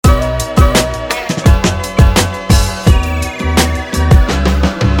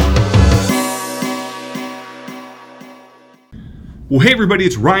Well, hey everybody,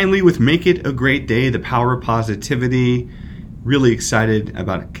 it's Ryan Lee with Make It a Great Day, the power of positivity. Really excited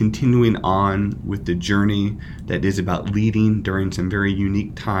about continuing on with the journey that is about leading during some very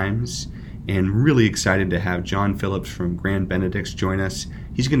unique times, and really excited to have John Phillips from Grand Benedicts join us.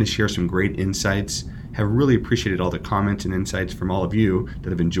 He's going to share some great insights. Have really appreciated all the comments and insights from all of you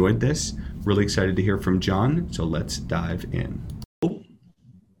that have enjoyed this. Really excited to hear from John, so let's dive in.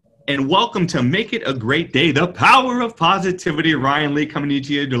 And welcome to Make It a Great Day, the power of positivity. Ryan Lee coming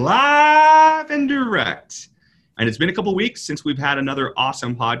to you live and direct. And it's been a couple weeks since we've had another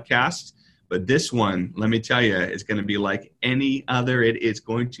awesome podcast, but this one, let me tell you, is going to be like any other. It is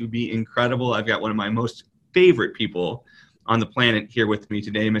going to be incredible. I've got one of my most favorite people on the planet here with me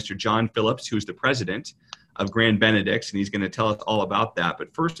today, Mr. John Phillips, who's the president of Grand Benedicts, and he's going to tell us all about that.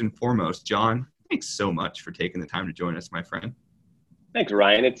 But first and foremost, John, thanks so much for taking the time to join us, my friend. Thanks,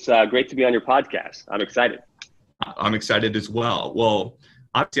 Ryan. It's great to be on your podcast. I'm excited. I'm excited as well. Well,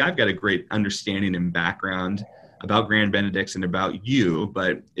 obviously, I've got a great understanding and background about Grand Benedicts and about you,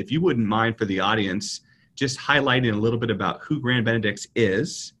 but if you wouldn't mind for the audience, just highlighting a little bit about who Grand Benedicts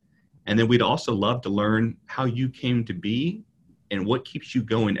is, and then we'd also love to learn how you came to be and what keeps you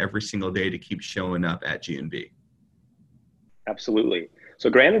going every single day to keep showing up at G&B. Absolutely. So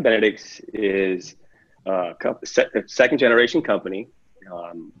Grand Benedicts is a second generation company.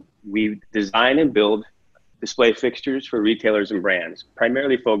 We design and build display fixtures for retailers and brands,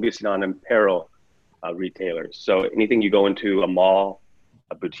 primarily focusing on apparel retailers. So anything you go into a mall,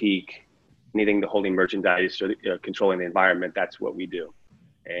 a boutique, anything holding merchandise or controlling the environment, that's what we do.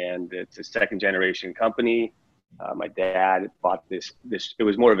 And it's a second generation company. My dad bought this, it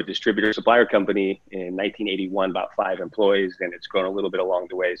was more of a distributor supplier company in 1981, about 5 employees, and it's grown a little bit along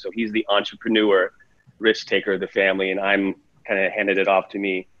the way. So he's the entrepreneur, risk taker of the family, and I'm kind of handed it off to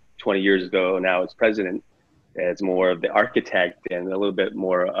me 20 years ago. Now as president, as more of the architect and a little bit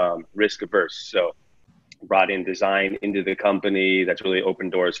more risk averse. So brought in design into the company. That's really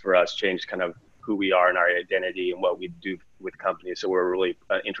opened doors for us, changed kind of who we are and our identity and what we do with companies. So we're a really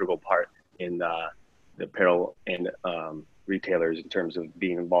integral part in the apparel and retailers in terms of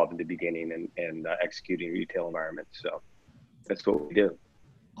being involved in the beginning and executing retail environments. So that's what we do.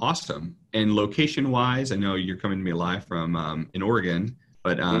 Awesome. And location-wise, I know you're coming to me live from in Oregon,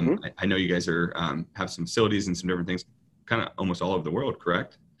 but I know you guys are have some facilities and some different things kind of almost all over the world,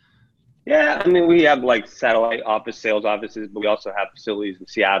 correct? Yeah, I mean, we have like satellite sales offices, but we also have facilities in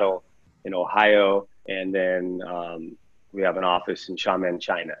Seattle, in Ohio, and then we have an office in Xiamen,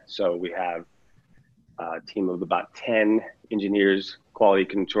 China. So we have a team of about 10 engineers, quality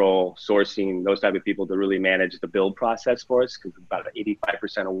control, sourcing, those type of people to really manage the build process for us, because about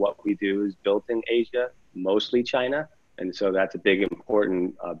 85% of what we do is built in Asia, mostly China. And so that's a big,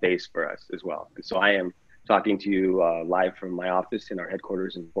 important base for us as well. And so I am talking to you live from my office in our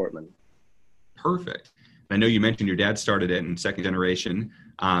headquarters in Portland. Perfect. I know you mentioned your dad started it in second generation,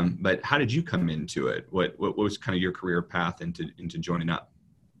 but how did you come into it? What was kind of your career path into joining up?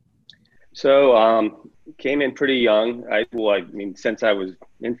 So came in pretty young. I mean, since I was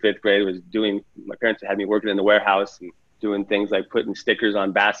in 5th grade, my parents had me working in the warehouse and doing things like putting stickers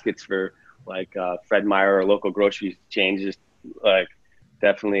on baskets for like Fred Meyer or local grocery chains. Just like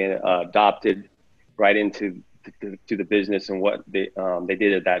definitely adopted right into to the business and what they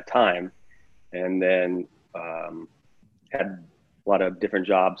did at that time. And then had a lot of different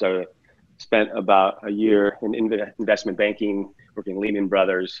jobs. I spent about a year in investment banking, working Lehman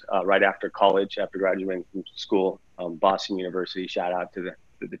Brothers right after college, after graduating from school, Boston University. Shout out to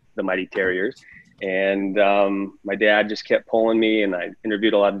the Mighty Terriers. And my dad just kept pulling me, and I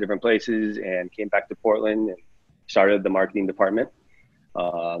interviewed a lot of different places and came back to Portland and started the marketing department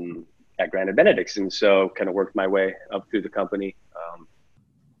at Grand Benedicts. And so kind of worked my way up through the company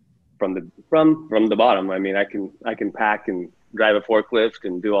from the bottom. I mean, I can pack and drive a forklift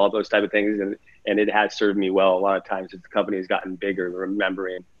and do all those type of things. And it has served me well a lot of times as the company has gotten bigger,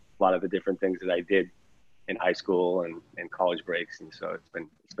 remembering a lot of the different things that I did in high school and college breaks. And so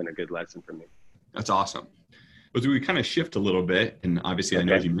it's been a good lesson for me. That's awesome. As we kind of shift a little bit, and obviously I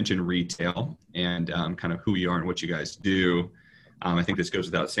know you mentioned retail and kind of who you are and what you guys do. I think this goes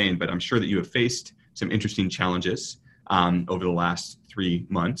without saying, but I'm sure that you have faced some interesting challenges over the last 3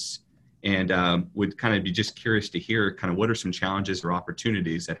 months. And would kind of be just curious to hear kind of what are some challenges or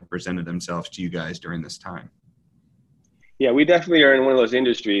opportunities that have presented themselves to you guys during this time? Yeah, we definitely are in one of those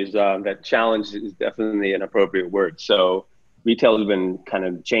industries that challenge is definitely an appropriate word. So retail has been kind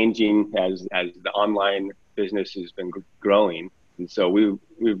of changing as the online business has been growing. And so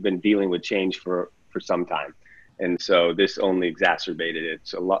we've been dealing with change for some time. And so this only exacerbated it.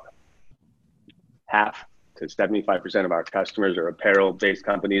 So half to 75% of our customers are apparel-based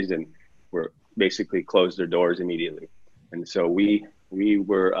companies, and we're basically closed their doors immediately. And so we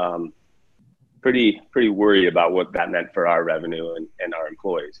were pretty worried about what that meant for our revenue and our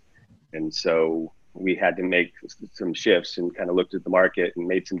employees. And so we had to make some shifts and kind of looked at the market and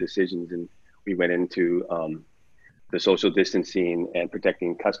made some decisions. And we went into the social distancing and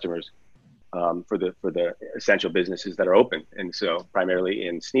protecting customers for the essential businesses that are open. And so primarily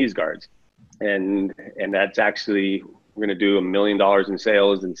in sneeze guards. And that's actually, we're going to do $1 million in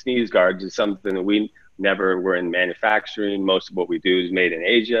sales, and sneeze guards is something that we never were in manufacturing. Most of what we do is made in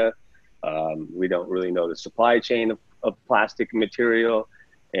Asia. We don't really know the supply chain of plastic material,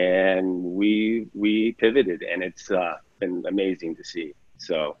 and we pivoted, and it's been amazing to see.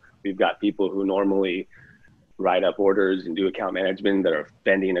 So we've got people who normally write up orders and do account management that are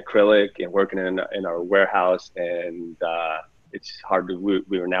bending acrylic and working in our warehouse, and it's hard to,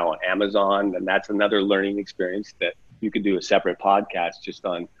 we are now on Amazon, and that's another learning experience that you could do a separate podcast just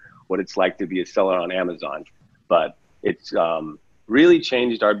on what it's like to be a seller on Amazon. But it's really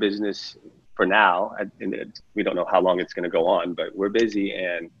changed our business for now. And we don't know how long it's going to go on, but we're busy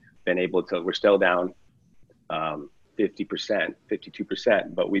and been able to, we're still down 50%,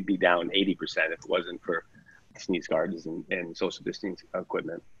 52%, but we'd be down 80% if it wasn't for sneeze guards and social distancing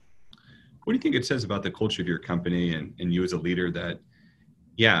equipment. What do you think it says about the culture of your company and you as a leader that,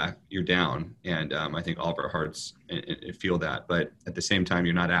 yeah, you're down, and I think all of our hearts feel that, but at the same time,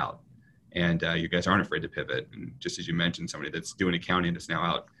 you're not out, and you guys aren't afraid to pivot. And just as you mentioned, somebody that's doing accounting that's now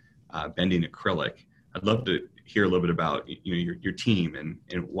out bending acrylic. I'd love to hear a little bit about your team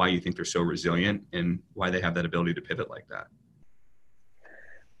and why you think they're so resilient and why they have that ability to pivot like that.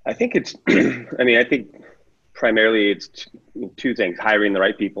 I think it's, I think primarily it's two things: hiring the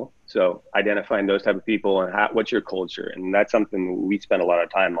right people. So identifying those type of people and what's your culture. And that's something we spend a lot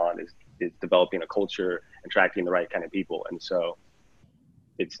of time on is developing a culture, attracting the right kind of people. And so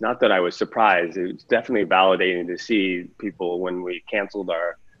it's not that I was surprised. It was definitely validating to see people when we canceled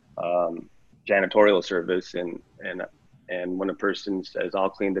our janitorial service and when a person says, "I'll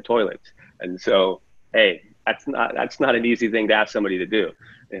clean the toilets." And so, hey, that's not an easy thing to ask somebody to do.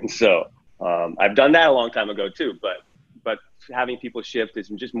 And so I've done that a long time ago too, but having people shift is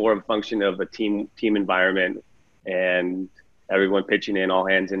just more of a function of a team environment and everyone pitching in, all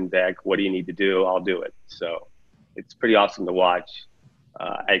hands in deck. What do you need to do? I'll do it. So it's pretty awesome to watch.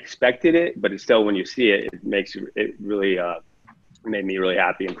 I expected it, but it's still, when you see it, it really made me really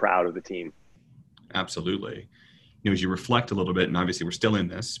happy and proud of the team. Absolutely. As you reflect a little bit, and obviously we're still in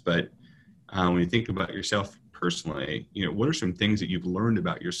this, but when you think about yourself personally, what are some things that you've learned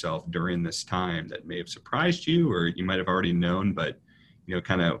about yourself during this time that may have surprised you, or you might have already known, but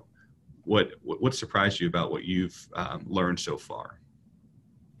kind of what surprised you about what you've learned so far?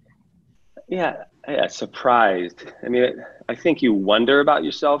 Yeah, surprised. I think you wonder about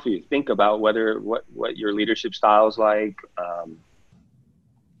yourself, or you think about what your leadership style is like,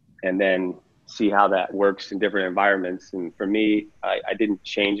 and then see how that works in different environments. And for me, I didn't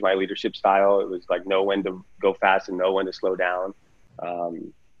change my leadership style. It was like, know when to go fast and know when to slow down.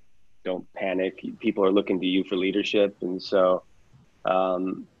 Don't panic. People are looking to you for leadership. And so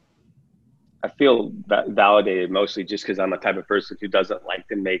I feel validated mostly just because I'm a type of person who doesn't like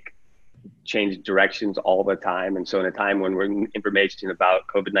to change directions all the time. And so in a time when information about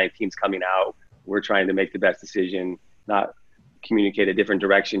COVID-19 is coming out, we're trying to make the best decision, not communicate a different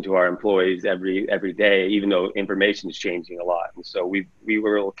direction to our employees every day, even though information is changing a lot. And so we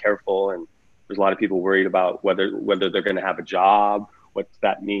were a little careful, and there's a lot of people worried about whether they're going to have a job, what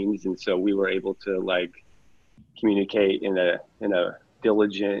that means. And so we were able to communicate in a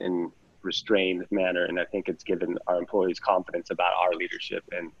diligent and restrained manner. And I think it's given our employees confidence about our leadership,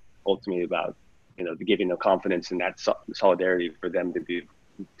 and ultimately about, giving them confidence in that solidarity for them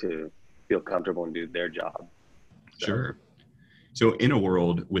to feel comfortable and do their job. So. Sure. So in a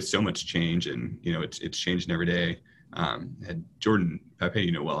world with so much change, and it's changing every day, had Jordan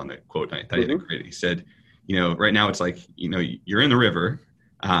Pepe, well, on that quote, I thought he did great. He said, right now it's like, you're in the river,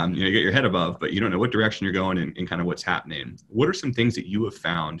 you get your head above, but you don't know what direction you're going and kind of what's happening. What are some things that you have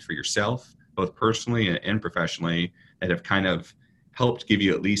found for yourself, both personally and professionally, that have kind of helped give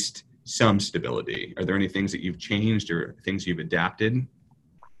you at least some stability? Are there any things that you've changed or things you've adapted?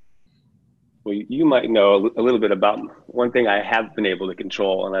 Well, you might know a little bit about one thing I have been able to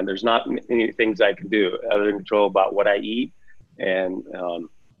control, and then there's not many things I can do other than control about what I eat. And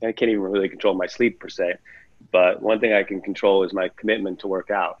I can't even really control my sleep per se, but one thing I can control is my commitment to work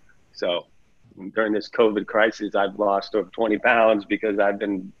out. So during this COVID crisis, I've lost over 20 pounds because I've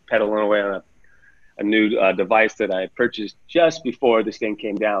been pedaling away on a new device that I purchased just before this thing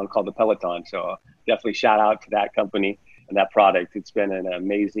came down called the Peloton. So definitely shout out to that company and that product. It's been an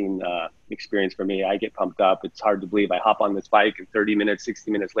amazing experience for me. I get pumped up. It's hard to believe I hop on this bike and 30 minutes,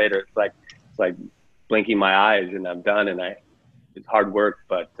 60 minutes later, it's like blinking my eyes and I'm done. And it's hard work,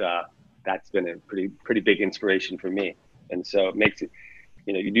 but that's been a pretty big inspiration for me. And so it makes it,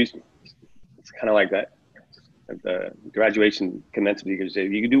 it's kind of like that. The graduation commencement,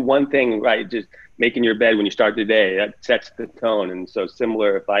 you can do one thing right, just making your bed when you start the day, that sets the tone. And so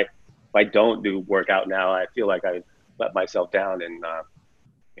similar, if I don't do workout now, I feel like I let myself down, and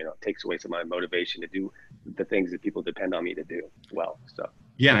it takes away some of my motivation to do the things that people depend on me to do well. So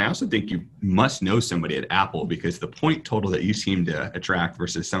yeah, and I also think you must know somebody at Apple, because the point total that you seem to attract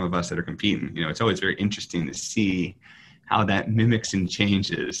versus some of us that are competing, it's always very interesting to see how that mimics and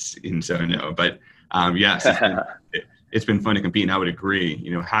changes. And so no, but yes, it's been fun to compete, and I would agree.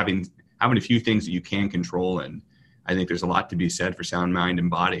 Having a few things that you can control, and I think there's a lot to be said for sound mind and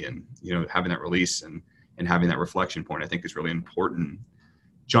body, and having that release and having that reflection point, I think is really important.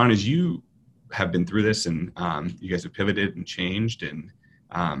 John, as you have been through this, and you guys have pivoted and changed, and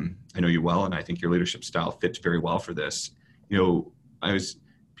I know you well, and I think your leadership style fits very well for this.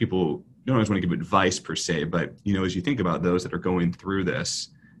 People don't always want to give advice per se, but as you think about those that are going through this,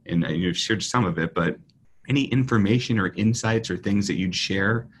 and you've shared some of it, but any information or insights or things that you'd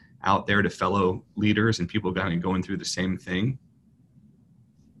share out there to fellow leaders and people kind of going through the same thing?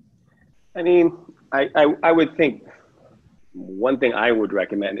 I mean, I would think one thing I would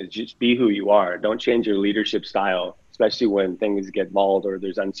recommend is just be who you are. Don't change your leadership style, especially when things get mulled or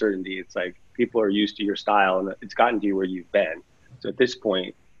there's uncertainty. It's like people are used to your style and it's gotten to you where you've been. So at this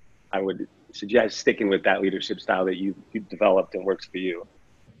point, I would suggest sticking with that leadership style that you've developed and works for you.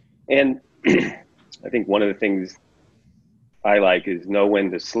 And I think one of the things I like is know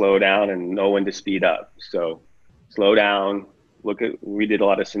when to slow down and know when to speed up. So slow down. We did a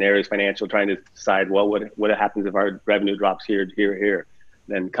lot of scenarios, financial, trying to decide, well, what happens if our revenue drops here,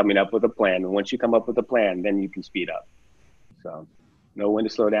 then coming up with a plan. And once you come up with a plan, then you can speed up. So know when to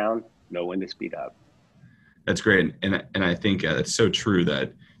slow down, know when to speed up. That's great. And I think it's so true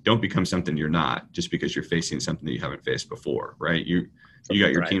that don't become something you're not just because you're facing something that you haven't faced before, right? You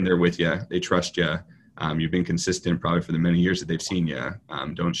got your team there with you. They trust you. You've been consistent probably for the many years that they've seen you.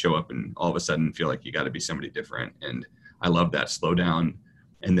 Don't show up and all of a sudden feel like you got to be somebody different. And I love that. Slow down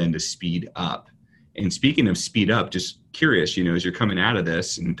and then to speed up. And speaking of speed up, just curious, as you're coming out of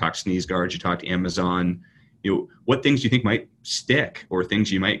this and talk sneeze guards, you talk to Amazon, what things do you think might stick or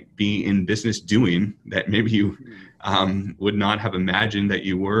things you might be in business doing that maybe you would not have imagined that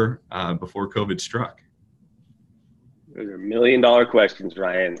you were before COVID struck? Those are $1 million questions,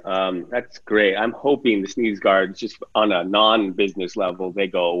 Ryan. That's great. I'm hoping the sneeze guards, just on a non-business level, they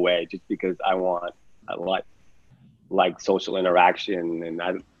go away just because I like social interaction and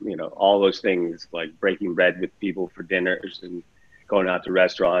all those things, like breaking bread with people for dinners and going out to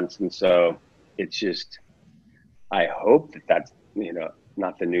restaurants. And so it's just, I hope that's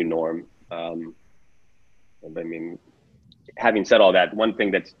not the new norm. I mean, having said all that, one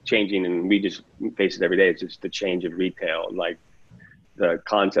thing that's changing, and we just face it every day, it's just the change of retail. Like the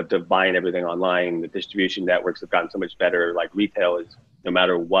concept of buying everything online, the distribution networks have gotten so much better. Like retail is, no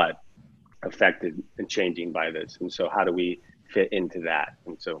matter what, affected and changing by this. And so how do we fit into that?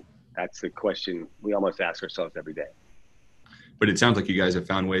 And so that's the question we almost ask ourselves every day. But it sounds like you guys have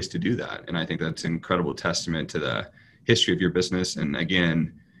found ways to do that. And I think that's an incredible testament to the history of your business. And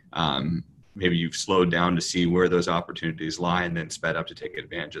again, maybe you've slowed down to see where those opportunities lie and then sped up to take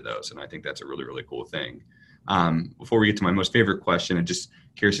advantage of those. And I think that's a really, really cool thing. Before we get to my most favorite question, I'm just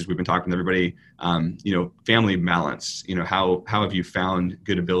curious, as we've been talking to everybody, family balance, how have you found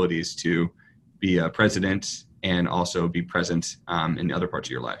good abilities to be a president and also be present in other parts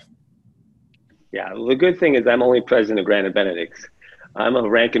of your life? Yeah, well, the good thing is I'm only president of Granite Benedict's. I'm a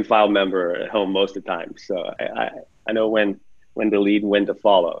rank and file member at home most of the time. So I know when to lead, when to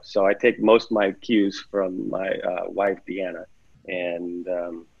follow. So I take most of my cues from my wife, Deanna. And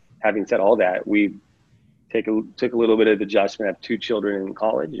having said all that, we took a little bit of adjustment. I have 2 children in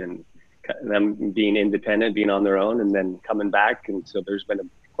college and them being independent, being on their own, and then coming back. And so there's been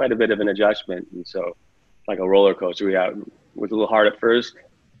quite a bit of an adjustment. And so like a roller coaster, it was a little hard at first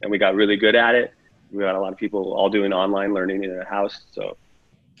and we got really good at it. We got a lot of people all doing online learning in their house. So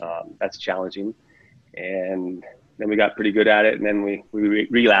that's challenging. And then we got pretty good at it. And then we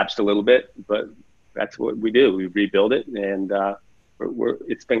relapsed a little bit, but that's what we do. We rebuild it. And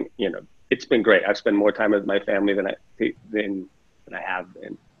it's been great. I've spent more time with my family than I have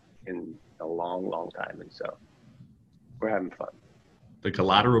in a long, long time. And so we're having fun. The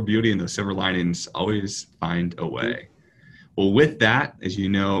collateral beauty and the silver linings always find a way. Well, with that, as you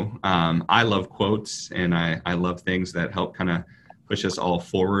know, I love quotes, and I love things that help kind of push us all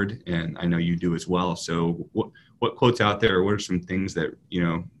forward, and I know you do as well. So what quotes out there, what are some things that,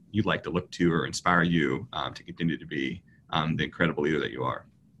 you'd like to look to or inspire you to continue to be the incredible leader that you are?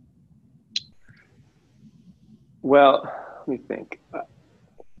 Well, let me think.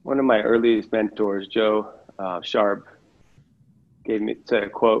 One of my earliest mentors, Joe Sharp, gave me a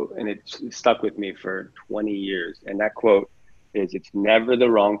quote, and it stuck with me for 20 years. And that quote is, "It's never the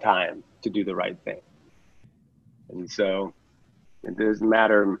wrong time to do the right thing." And so it doesn't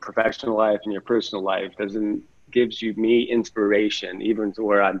matter in professional life and your personal life, gives you me inspiration, even to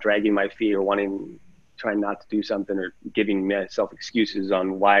where I'm dragging my feet or trying not to do something or giving myself excuses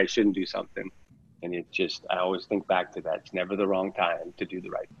on why I shouldn't do something. And I always think back to that. It's never the wrong time to do the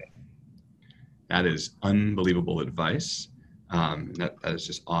right thing. That is unbelievable advice. That is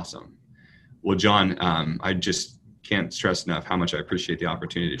just awesome. Well, John, I just can't stress enough how much I appreciate the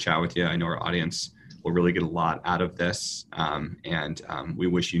opportunity to chat with you. I know our audience will really get a lot out of this. And we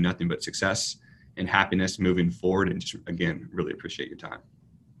wish you nothing but success and happiness moving forward. And just, again, really appreciate your time.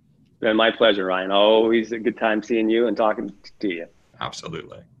 It's been my pleasure, Ryan. Always a good time seeing you and talking to you.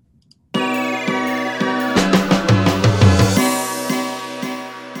 Absolutely.